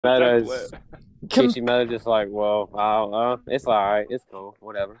Meta's Com- Meta just like, well, it's alright, it's cool,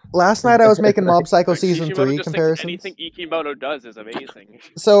 whatever. Last night I was making Mob Psycho Like Season Kishimoto 3 just thinks comparisons. anything Ikimoto does is amazing.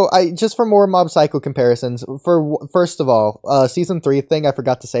 So just for more Mob Psycho comparisons, first of all, Season 3 thing I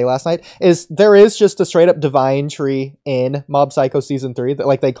forgot to say last night is there is just a straight up divine tree in Mob Psycho Season 3 that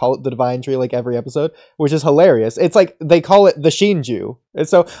like they call it the divine tree like every episode, which is hilarious. It's like they call it the Shinju. And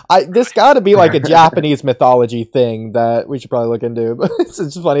so this got to be like a Japanese mythology thing that we should probably look into. But it's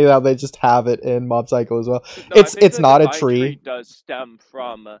just funny how they just have it in Mob Psycho as well. No, I think It's the not a divine tree. does stem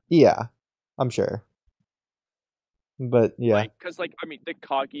from Yeah, I'm sure. But yeah. like, because like I mean the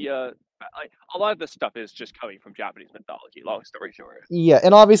Kaguya, like a lot of this stuff is just coming from Japanese mythology. Long story short. Yeah,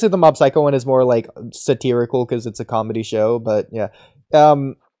 and obviously the Mob Psycho one is more like satirical because it's a comedy show. But yeah,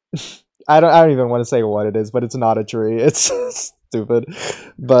 um, I don't even want to say what it is, but it's not a tree. It's stupid.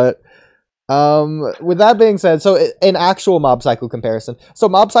 But with that being said, so an actual Mob Psycho comparison. So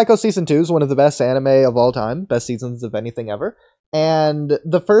Mob Psycho season 2 is one of the best anime of all time, best seasons of anything ever. And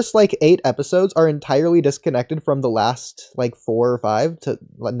the first like 8 episodes are entirely disconnected from the last like 4 or 5 to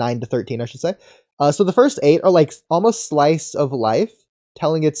 9 to 13, I should say. So the first 8 are like almost slice of life,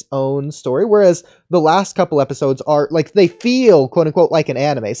 telling its own story, whereas the last couple episodes are like they feel quote unquote like an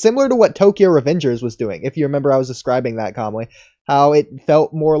anime, similar to what Tokyo Revengers was doing. If you remember, I was describing that Kamui, how it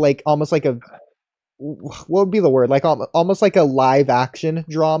felt more like almost like a what would be the word, like almost like a live action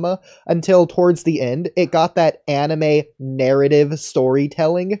drama until towards the end it got that anime narrative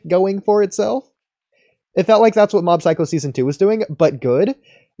storytelling going for itself. It felt like that's what Mob Psycho season 2 was doing, but good.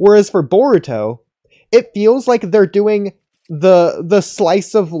 Whereas for Boruto, it feels like they're doing the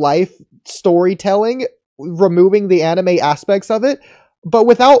slice of life storytelling, removing the anime aspects of it, but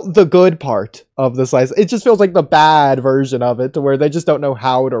without the good part of the slice. It just feels like the bad version of it, to where they just don't know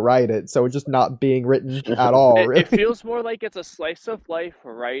how to write it, so it's just not being written at all. Really. It feels more like it's a slice of life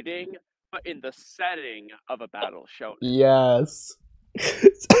writing, but in the setting of a battle show. Yes,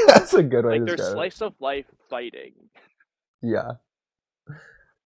 that's a good way Like to there's describe it. slice of life fighting. Yeah.